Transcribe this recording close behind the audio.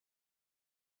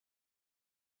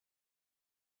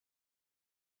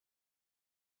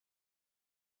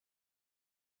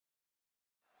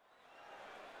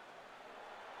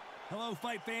Hello,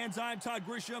 fight fans. I'm Todd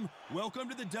Grisham. Welcome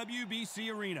to the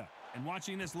WBC Arena. And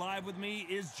watching this live with me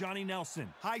is Johnny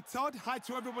Nelson. Hi, Todd. Hi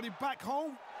to everybody back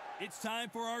home. It's time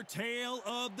for our tale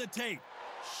of the tape.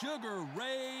 Sugar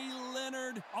Ray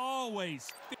Leonard,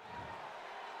 always.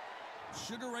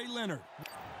 Sugar Ray Leonard.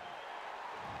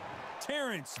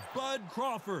 Terrence Bud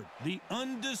Crawford, the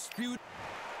Undisputed.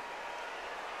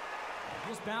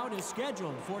 This bout is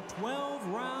scheduled for 12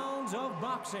 rounds of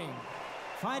boxing.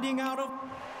 Fighting out of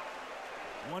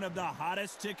one of the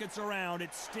hottest tickets around.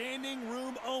 It's standing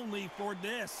room only for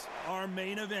this, our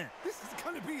main event. This is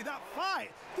going to be that fight.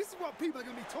 This is what people are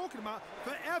going to be talking about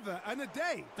forever and a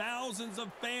day. Thousands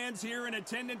of fans here in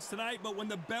attendance tonight, but when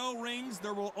the bell rings,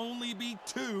 there will only be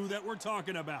two that we're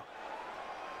talking about.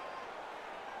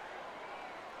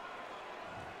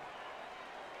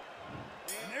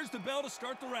 And there's the bell to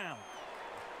start the round.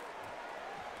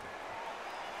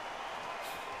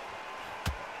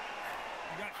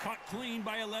 Got caught clean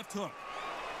by a left hook.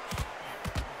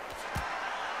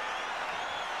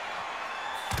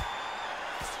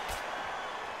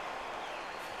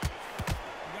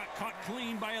 Got caught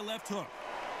clean by a left hook.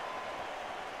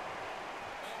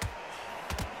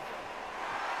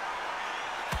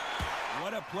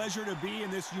 What a pleasure to be in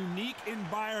this unique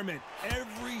environment.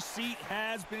 Every seat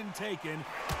has been taken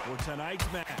for tonight's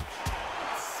match.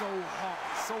 So hot,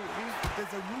 so heat.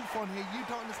 There's a roof on here, you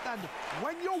don't understand it.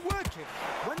 When you're working,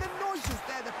 when the noise is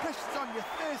there, the pressure's on, you're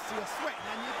thirsty, you're sweating,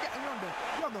 and you're getting under.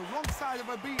 You're on the wrong side of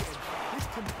a beating.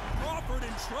 Crawford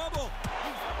in trouble.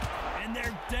 And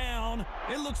they're down.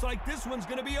 It looks like this one's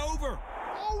going to be over.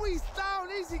 Oh, he's down.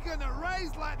 Is he going to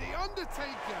raise like the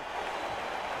Undertaker?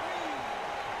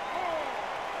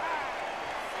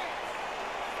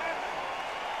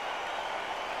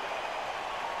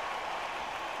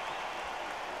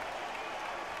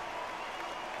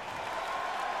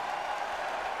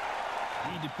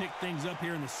 Need to pick things up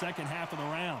here in the second half of the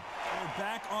round. They're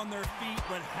back on their feet,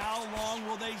 but how long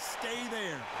will they stay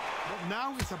there? But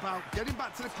now it's about getting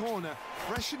back to the corner,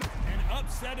 freshen. An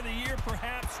upset of the year,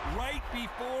 perhaps, right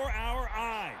before our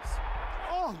eyes.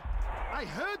 Oh, I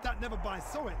heard that, never by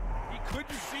saw it. He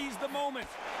couldn't seize the moment.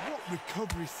 What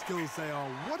recovery skills they are.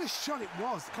 What a shot it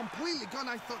was. Completely gone.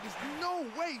 I thought there's no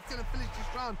way he's going to finish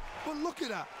this round. But look at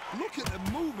that. Look at the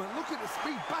movement. Look at the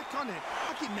speed. Back on it.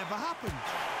 Like it never happened.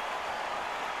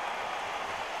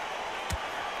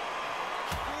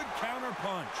 Counter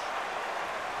punch.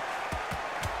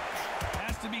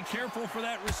 Has to be careful for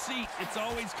that receipt. It's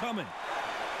always coming.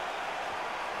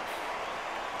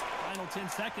 Final 10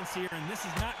 seconds here, and this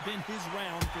has not been his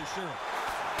round for sure.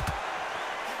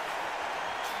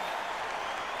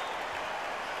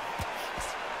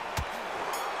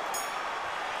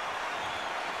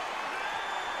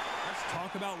 Let's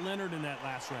talk about Leonard in that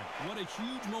last round. What a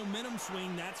huge momentum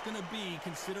swing that's going to be,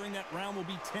 considering that round will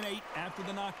be 10-8 after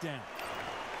the knockdown.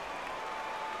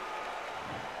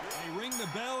 They ring the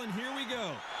bell, and here we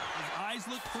go. His eyes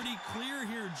look pretty clear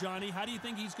here, Johnny. How do you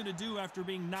think he's going to do after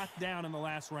being knocked down in the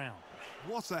last round?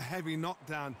 What a heavy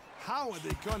knockdown. How are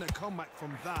they going to come back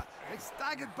from that? They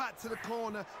staggered back to the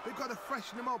corner. They've got to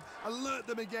freshen them up, alert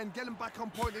them again, get them back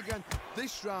on point again.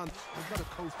 This round, they've got to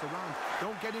coast around.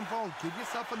 Don't get involved. Give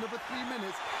yourself another 3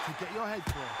 minutes to get your head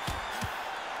clear.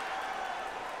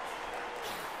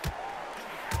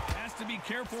 Has to be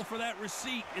careful for that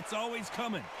receipt. It's always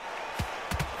coming.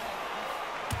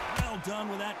 Well done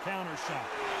with that counter shot.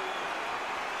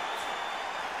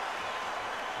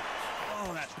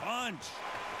 Oh, that punch.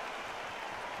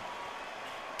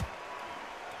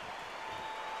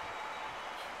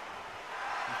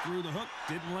 He threw the hook,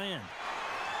 didn't land.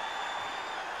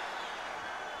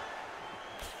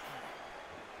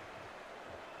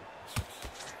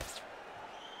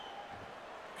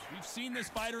 We've seen this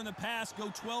fighter in the past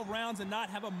go 12 rounds and not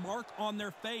have a mark on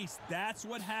their face. That's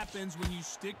what happens when you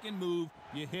stick and move,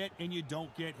 you hit and you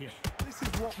don't get hit. This is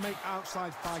what makes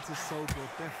outside fighters so good.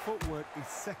 Their footwork is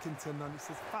second to none. It's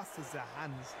as fast as their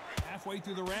hands. Halfway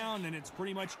through the round and it's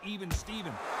pretty much even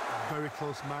Steven. Very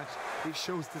close match. It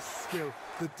shows the skill,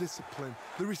 the discipline,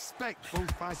 the respect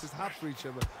both fighters have for each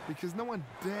other, because no one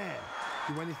dare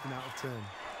do anything out of turn.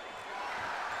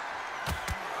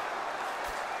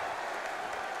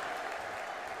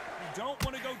 Don't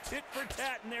want to go tit for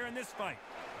tat in there in this fight.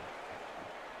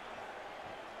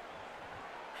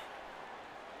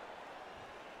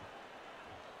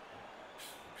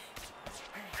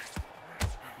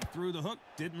 He threw the hook,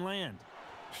 didn't land.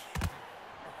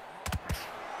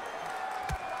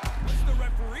 What's the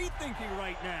referee thinking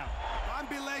right now?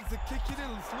 Bambi legs are kicking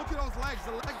in. Let's look at those legs.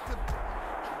 The legs to...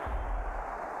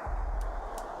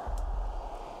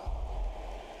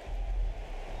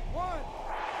 One,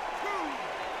 two,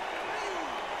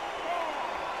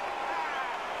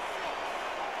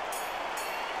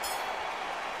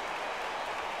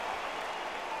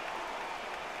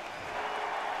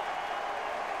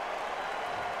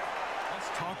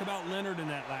 talk about Leonard in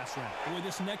that last round. Boy,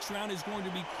 this next round is going to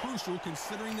be crucial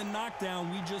considering the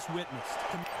knockdown we just witnessed.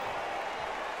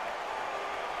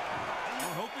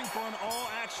 We're hoping for an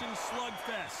all-action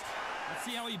slugfest. Let's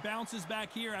see how he bounces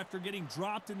back here after getting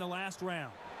dropped in the last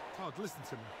round. Todd, listen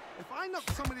to me. If I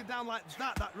knock somebody down like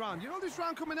that round, you know this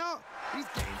round coming out? He's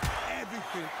getting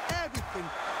everything,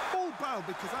 full barrel,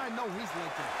 because I know his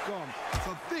legs are gone.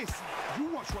 So this, you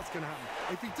watch what's going to happen.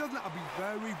 If he doesn't, I'll be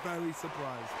very, very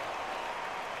surprised.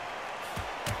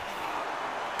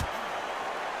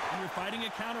 When you're fighting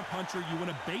a counterpuncher, you want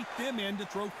to bait them in to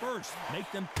throw first.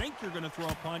 Make them think you're going to throw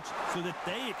a punch so that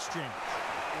they exchange.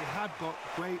 They have got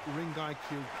great ring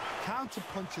IQ.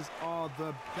 Counterpunchers are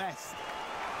the best.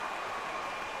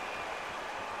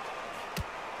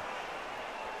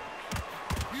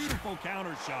 Beautiful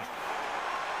counter shot.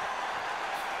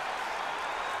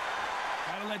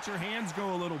 Gotta let your hands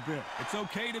go a little bit. It's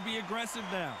okay to be aggressive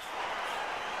now.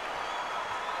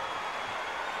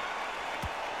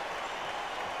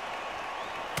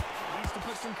 Needs to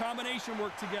put some combination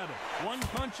work together. One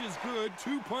punch is good,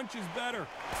 two punches better.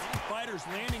 These fighters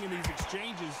landing in these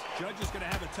exchanges, Judge is gonna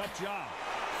have a tough job.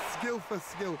 Skill for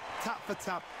skill, tap for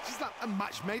tap. Just like a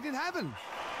match made in heaven.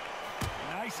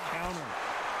 Nice counter.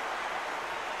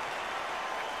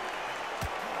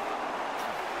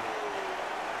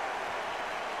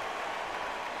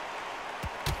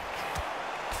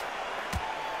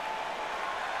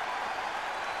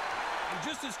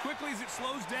 Just as quickly as it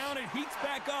slows down, it heats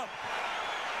back up.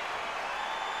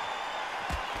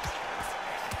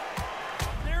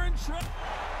 They're in trouble.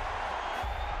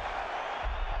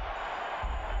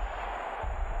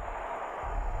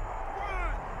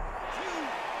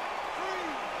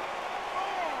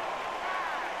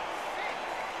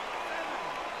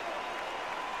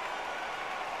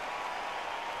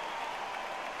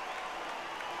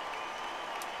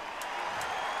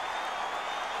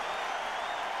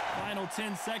 Final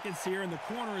 10 seconds here, and the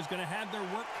corner is going to have their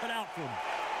work cut out for them.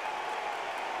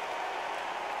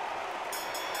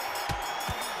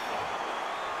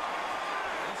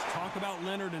 Let's talk about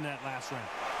Leonard in that last round.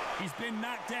 He's been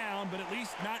knocked down, but at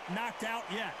least not knocked out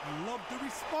yet. I love the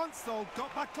response, though.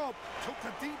 Got back up, took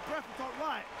a deep breath and thought,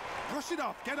 right, brush it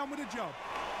off, get on with the job.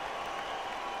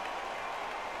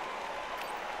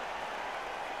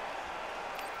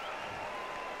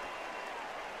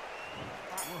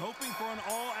 We're hoping for an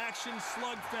all-action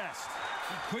slugfest.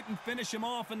 He couldn't finish him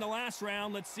off in the last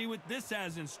round. Let's see what this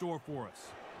has in store for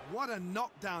us. What a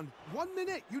knockdown. 1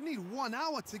 minute. You need 1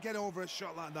 hour to get over a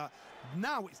shot like that.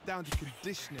 Now it's down to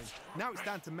conditioning. Now it's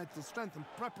down to mental strength and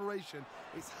preparation.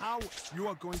 It's how you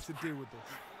are going to deal with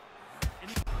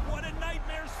this. What a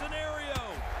nightmare scenario.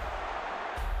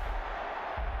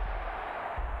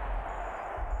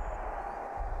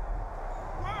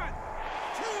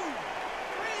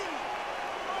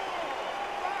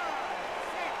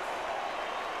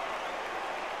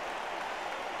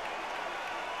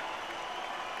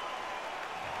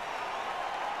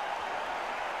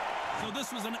 So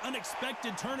this was an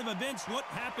unexpected turn of events. What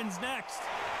happens next?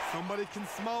 Somebody can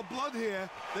smell blood here.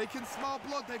 They can smell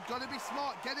blood. They've got to be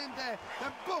smart. Get in there.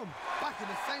 Then boom, back in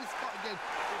the same spot again.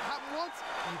 It happened once,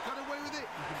 you got away with it,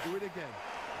 you can do it again.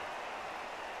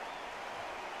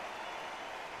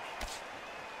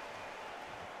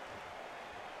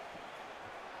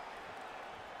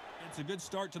 It's a good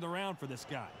start to the round for this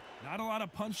guy. Not a lot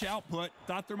of punch output.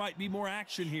 Thought there might be more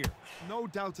action here. No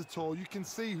doubt at all. You can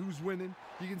see who's winning.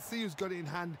 You can see who's got it in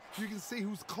hand. You can see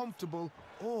who's comfortable.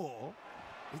 Or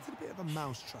is it a bit of a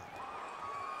mousetrap?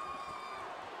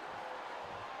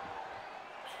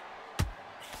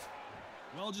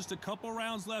 Well, just a couple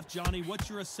rounds left, Johnny. What's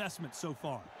your assessment so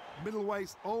far?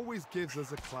 Middleweights always gives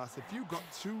us a class. If you've got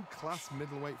 2 class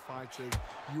middleweight fighters,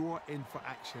 you are in for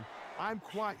action. I'm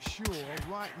quite sure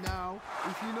right now,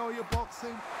 if you know your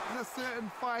boxing, there's a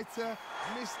certain fighter,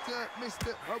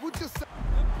 I would just say...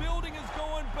 The building is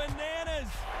going bananas.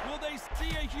 Will they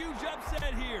see a huge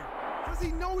upset here? Does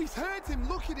he know he's hurt him?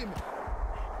 Look at him.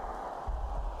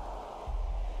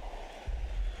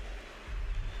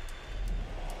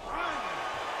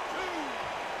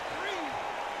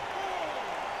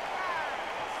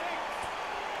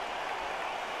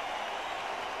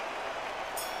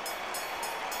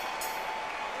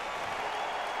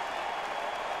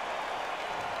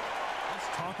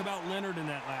 Talk about Leonard in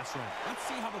that last round. Let's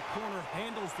see how the corner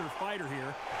handles their fighter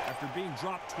here after being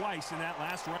dropped twice in that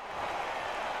last round.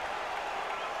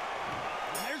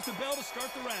 And there's the bell to start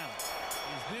the round.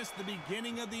 Is this the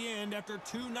beginning of the end after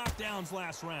 2 knockdowns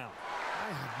last round?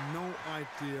 I have no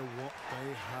idea what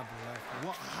they have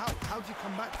left. How do you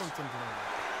come back from something like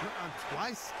that? Knocked down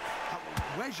twice.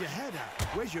 Where's your head at?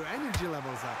 Where's your energy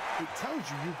levels at? It tells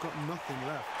you you've got nothing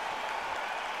left.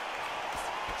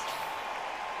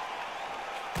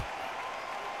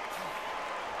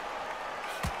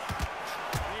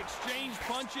 They exchange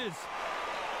punches.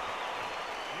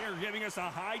 They're giving us a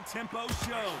high-tempo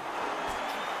show.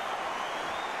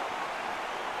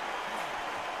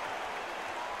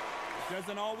 It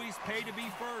doesn't always pay to be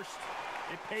first.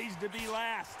 It pays to be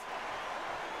last.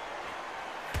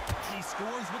 He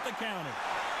scores with the counter.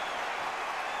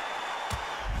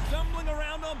 Stumbling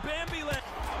around on Bambi leg.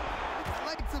 His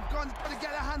legs have gone. He's got to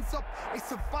get their hands up. It's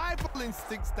survival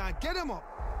instincts now. Get him up.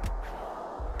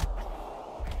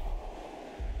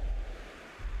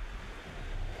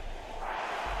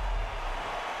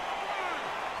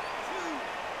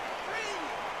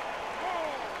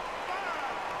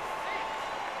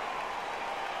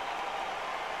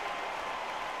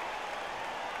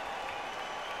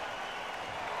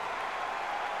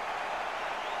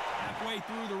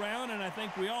 Through the round, and I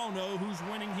think we all know who's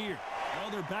winning here.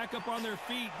 Well, they're back up on their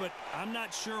feet, but I'm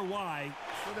not sure why.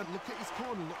 So then look at his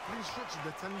corner, look for instructions.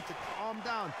 They're telling him to calm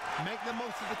down, make the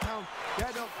most of the count,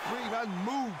 get up, breathe, and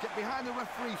move. Get behind the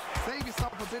referee, save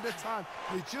yourself a bit of time.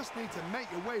 You just need to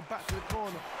make your way back to the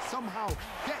corner. Somehow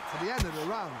get to the end of the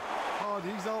round. Oh,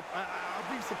 he's up. I'll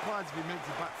be surprised if he makes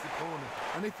it back to the corner.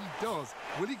 And if he does,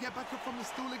 will he get back up from the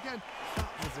stool again? That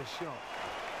was a shot.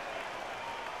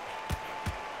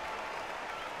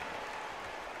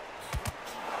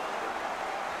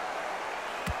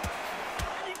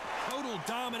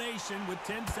 Domination with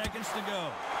 10 seconds to go.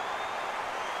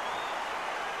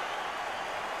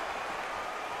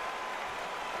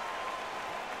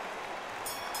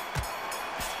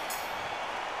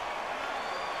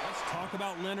 Let's talk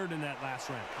about Leonard in that last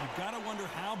round. You've got to wonder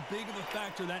how big of a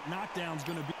factor that knockdown's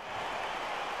going to be.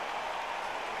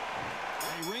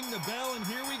 They ring the bell, and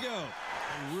here we go.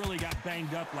 They really got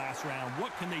banged up last round.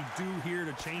 What can they do here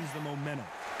to change the momentum?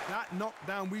 That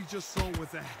knockdown we just saw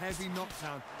was a heavy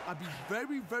knockdown. I'd be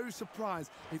very, very surprised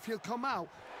if he'll come out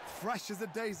fresh as a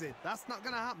daisy. That's not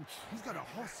going to happen. He's got to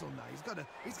hustle now. He's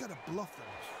got to bluff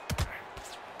them.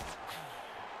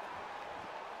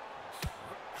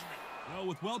 Well,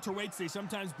 with welterweights, they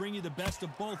sometimes bring you the best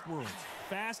of both worlds.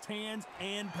 Fast hands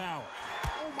and power.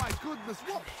 Oh, my goodness.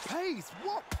 What pace.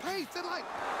 What pace. They're like,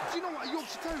 do you know what a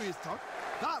Yorkshire Terrier is, Todd?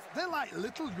 They're like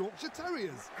little Yorkshire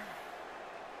Terriers.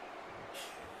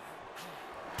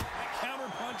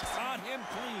 Counter punch got him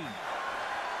clean.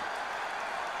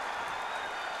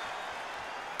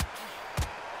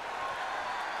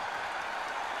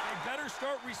 They better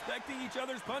start respecting each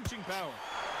other's punching power.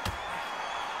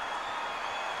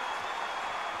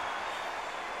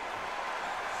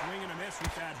 Swing and a miss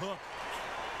with that hook.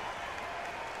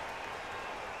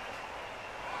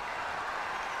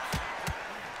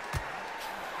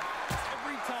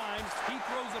 Every time he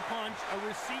throws a punch, a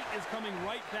receipt is coming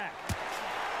right back.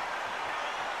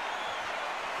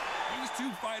 These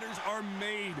two fighters are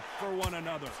made for one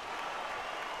another.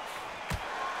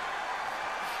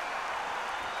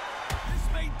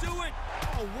 This may do it.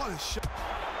 Oh, what a shot.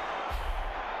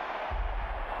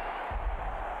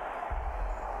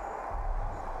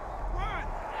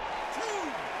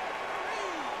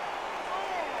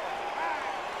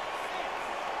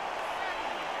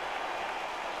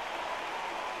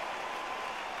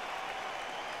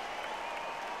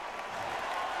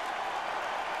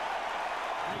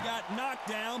 Knocked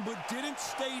down, but didn't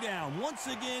stay down. Once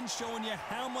again, showing you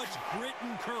how much grit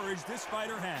and courage this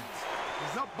fighter has.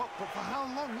 He's up, but for how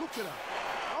long? Look at her.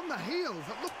 On the heels.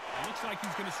 Look. It looks like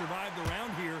he's going to survive the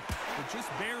round here, but just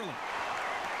barely.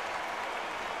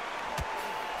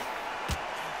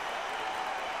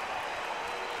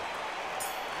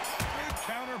 Good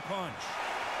counter punch.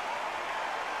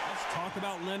 Let's talk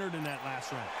about Leonard in that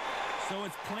last round. So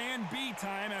it's plan B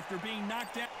time after being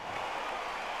knocked out.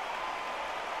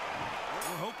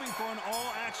 We're hoping for an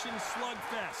all-action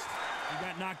slugfest. He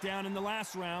got knocked down in the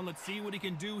last round. Let's see what he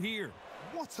can do here.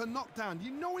 What a knockdown.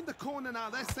 You know in the corner now,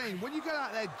 they're saying, when you get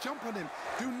out there, jump on him.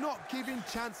 Do not give him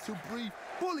chance to breathe.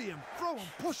 Bully him, throw him,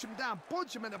 push him down,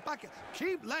 punch him in the back.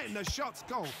 Keep letting the shots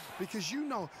go, because you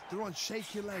know they're on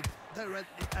shaky legs. They're a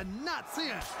gnat's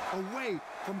ear away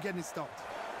from getting stopped.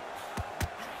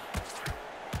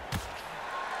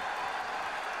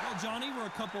 Well, Johnny, we're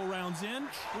a couple rounds in.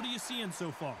 What are you seeing so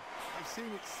far? I've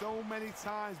seen it so many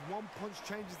times. One punch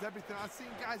changes everything. I've seen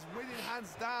guys winning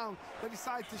hands down. They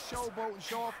decide to showboat and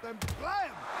show off them.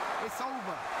 Blam! It's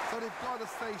over. So they've got to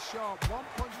stay sharp. One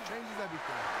punch changes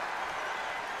everything.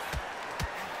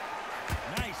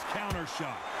 Nice counter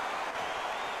shot.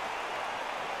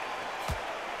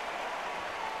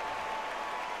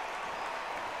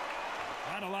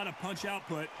 of punch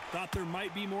output. Thought there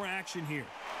might be more action here.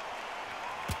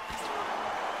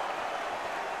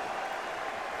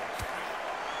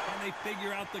 And they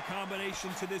figure out the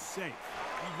combination to this safe.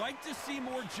 You'd like to see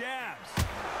more jabs.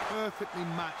 Perfectly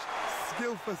matched.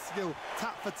 Skill for skill,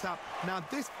 tap for tap. Now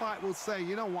this fight will say,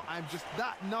 you know what, I'm just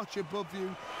that notch above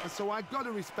you, and so I've got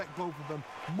to respect both of them.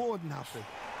 More than happy.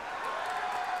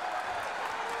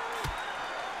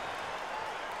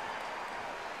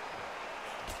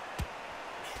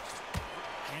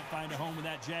 Can't find a home with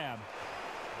that jab.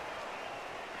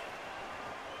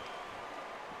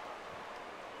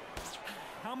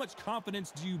 How much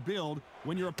confidence do you build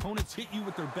when your opponents hit you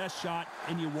with their best shot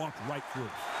and you walk right through?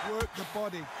 Work the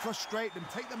body, frustrate them,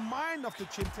 take the mind off the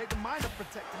chin, take the mind off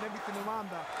protecting everything around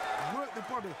that. Work the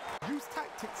body, use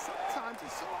tactics. Sometimes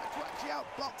it's so hard to actually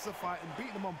outbox a fight and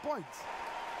beat them on points.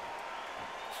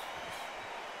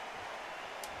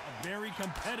 A very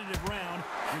competitive round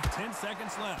with 10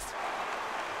 seconds left.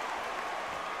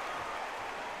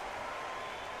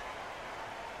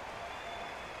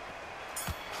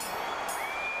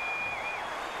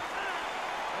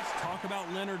 Talk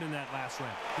about Leonard in that last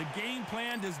round. The game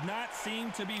plan does not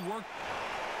seem to be working.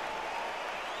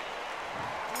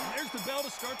 And there's the bell to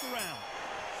start the round.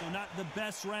 So not the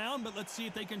best round, but let's see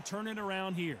if they can turn it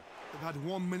around here. They've had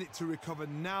 1 minute to recover.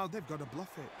 Now they've got to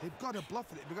bluff it. They've got to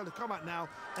bluff it. They've got to come out now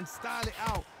and style it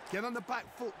out. Get on the back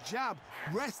foot, jab,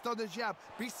 rest on the jab.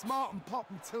 Be smart and pop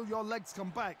until your legs come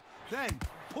back. Then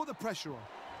put the pressure on.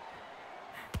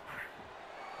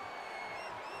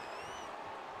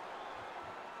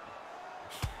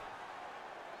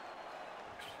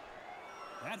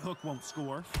 That hook won't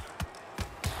score.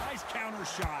 Nice counter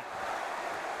shot.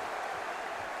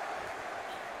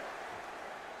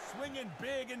 Swinging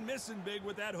big and missing big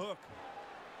with that hook.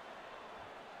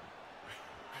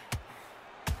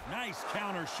 Nice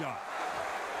counter shot.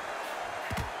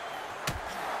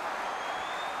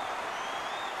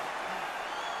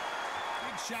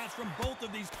 Big shots from both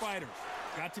of these fighters.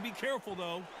 Got to be careful,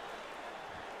 though.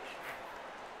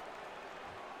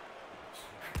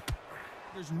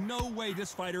 There's no way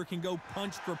this fighter can go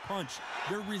punch for punch.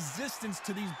 Their resistance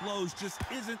to these blows just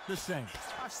isn't the same.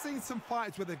 I've seen some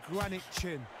fighters with a granite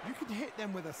chin. You can hit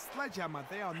them with a sledgehammer,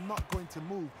 they are not going to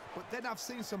move. But then I've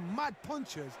seen some mad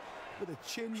punchers with a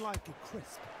chin like a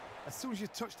crisp. As soon as you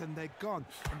touch them, they're gone.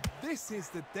 And this is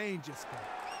the danger spot.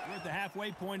 We're at the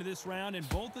halfway point of this round, and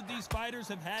both of these fighters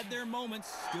have had their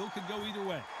moments. Still could go either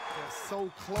way. They're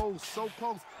so close, so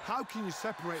close. How can you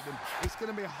separate them? It's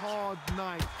going to be a hard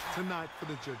night tonight for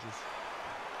the judges.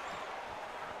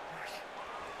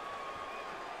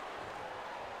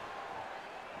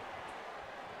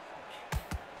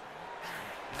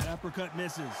 That uppercut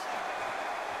misses.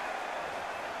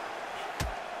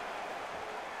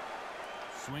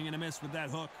 Swing and a miss with that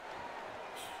hook.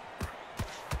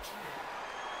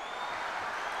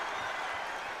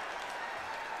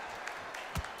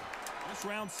 This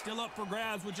round's still up for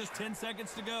grabs with just 10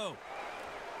 seconds to go.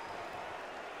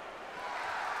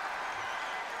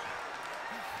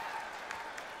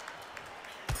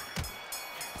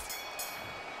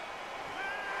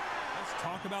 Let's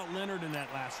talk about Leonard in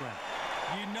that last round.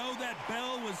 You know that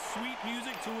bell was sweet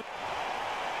music to it.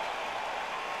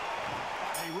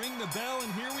 They ring the bell,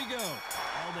 and here we go.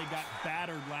 Oh, they got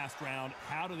battered last round.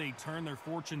 How do they turn their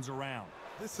fortunes around?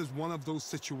 This is one of those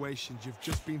situations. You've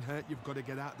just been hurt. You've got to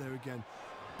get out there again.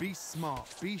 Be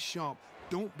smart. Be sharp.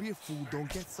 Don't be a fool.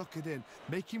 Don't get suckered in.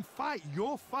 Make him fight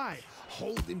your fight.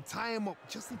 Hold him. Tie him up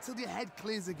just until your head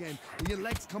clears again and your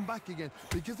legs come back again.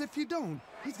 Because if you don't,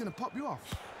 he's going to pop you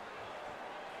off.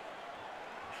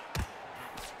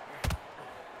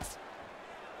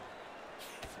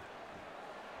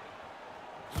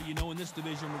 Well, you know, in this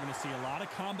division, we're going to see a lot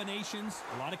of combinations,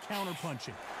 a lot of counter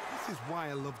punching. This is why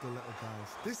I love the little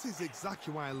guys. This is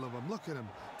exactly why I love them. Look at them,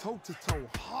 toe to toe,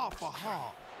 heart for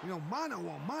heart. You know, mano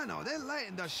on mano, they're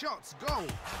letting the shots go.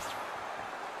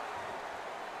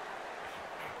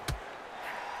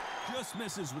 Just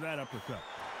misses with that uppercut.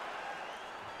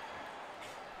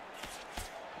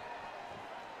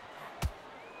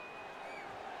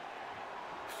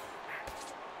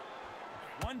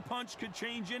 One punch could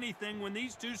change anything when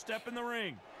these two step in the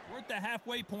ring. We're at the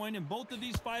halfway point, and both of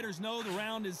these fighters know the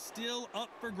round is still up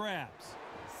for grabs.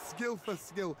 Skill for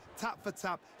skill, tap for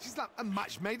tap. She's like a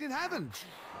match made in heaven.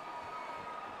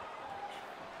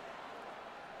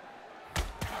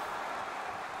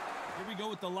 Here we go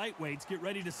with the lightweights. Get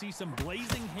ready to see some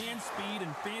blazing hand speed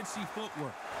and fancy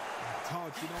footwork.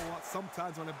 Todd, you know what?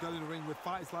 Sometimes when I've done in the ring with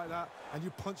fights like that and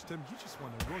you punch them, you just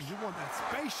want to run. You want that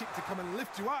spaceship to come and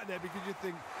lift you out there because you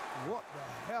think, what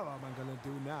the hell am I going to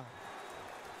do now?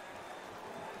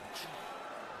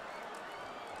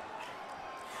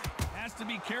 Has to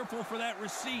be careful for that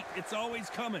receipt. It's always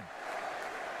coming.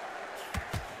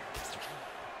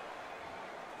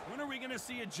 When are we going to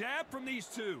see a jab from these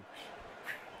two?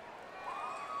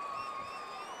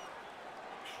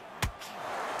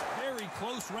 Very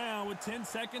close round with 10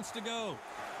 seconds to go.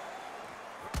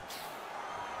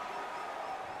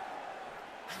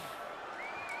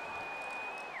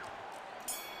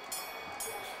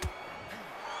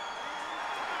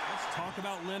 Talk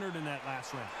about Leonard in that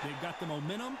last round. They've got the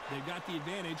momentum. They've got the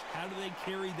advantage. How do they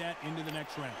carry that into the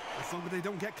next round? As long as they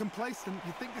don't get complacent.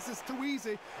 You think this is too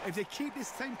easy. If they keep this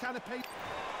same kind of pace.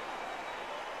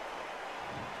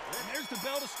 And there's the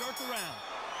bell to start the round.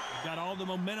 They've got all the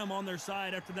momentum on their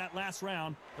side after that last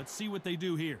round. Let's see what they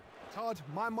do here. Todd,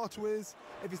 my motto is,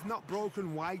 if it's not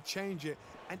broken, why change it?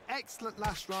 An excellent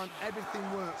last round, everything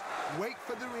works. Wait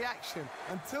for the reaction.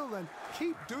 Until then,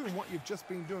 keep doing what you've just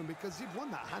been doing because you've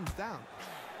won that hands down.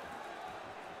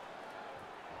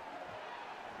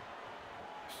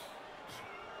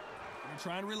 Gonna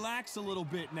try and relax a little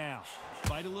bit now.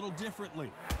 Fight a little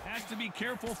differently. Has to be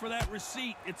careful for that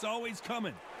receipt. It's always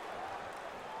coming.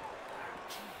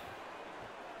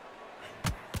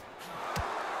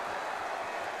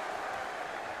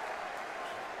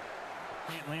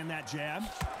 Can't land that jab.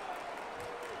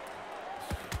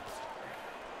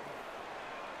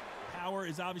 Power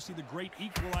is obviously the great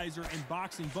equalizer in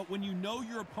boxing, but when you know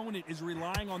your opponent is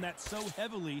relying on that so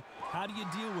heavily, how do you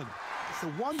deal with it? It's the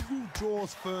one who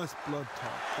draws first blood,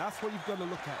 Todd. That's what you've got to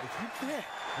look at. If you hit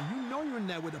and you know you're in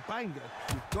there with a banger,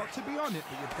 you've got to be on it,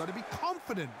 but you've got to be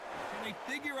confident. Can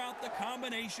they figure out the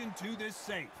combination to this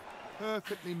safe?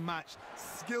 Perfectly matched,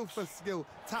 skill for skill,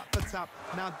 tap for tap.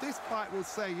 Now this fight will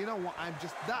say, you know what, I'm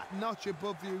just that notch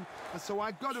above you, and so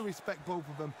I've got to respect both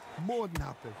of them. More than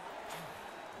happy.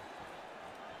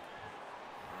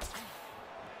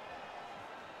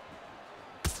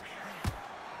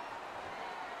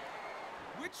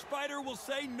 Which fighter will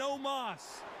say no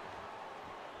mas?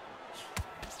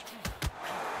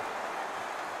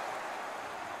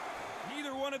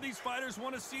 Neither one of these fighters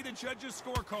want to see the judges'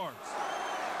 scorecards.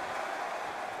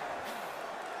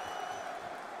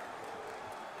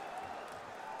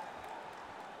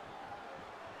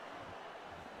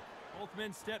 Both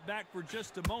men step back for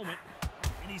just a moment,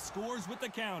 and he scores with the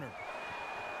counter.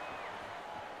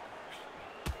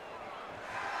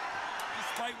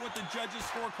 Despite what the judges'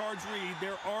 scorecards read,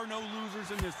 there are no losers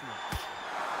in this one.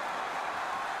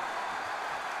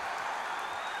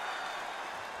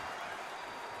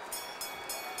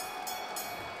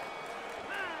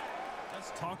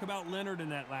 Let's talk about Leonard in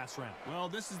that last round. Well,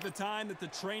 this is the time that the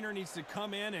trainer needs to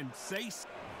come in and say...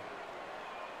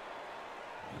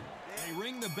 They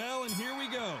ring the bell, and here we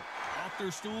go. Off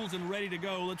their stools and ready to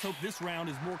go. Let's hope this round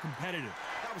is more competitive.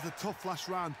 That was a tough last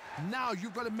round. Now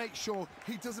you've got to make sure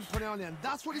he doesn't put it on you, and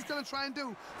that's what he's going to try and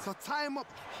do. So tie him up,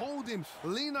 hold him,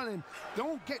 lean on him.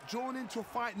 Don't get drawn into a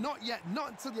fight. Not yet.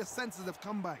 Not until your senses have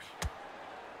come back.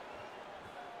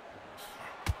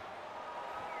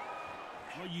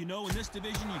 Well, you know, in this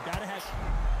division, you got to have...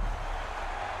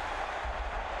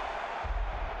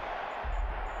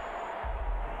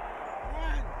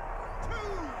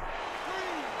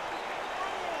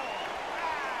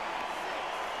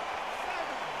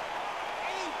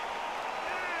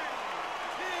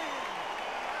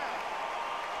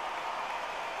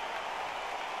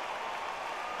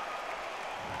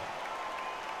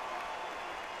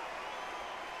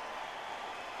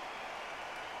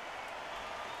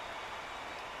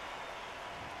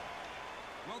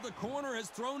 Well, the corner has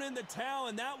thrown in the towel,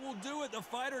 and that will do it. The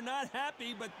fighter not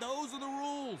happy, but those are the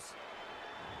rules.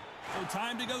 So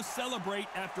time to go celebrate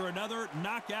after another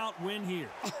knockout win here.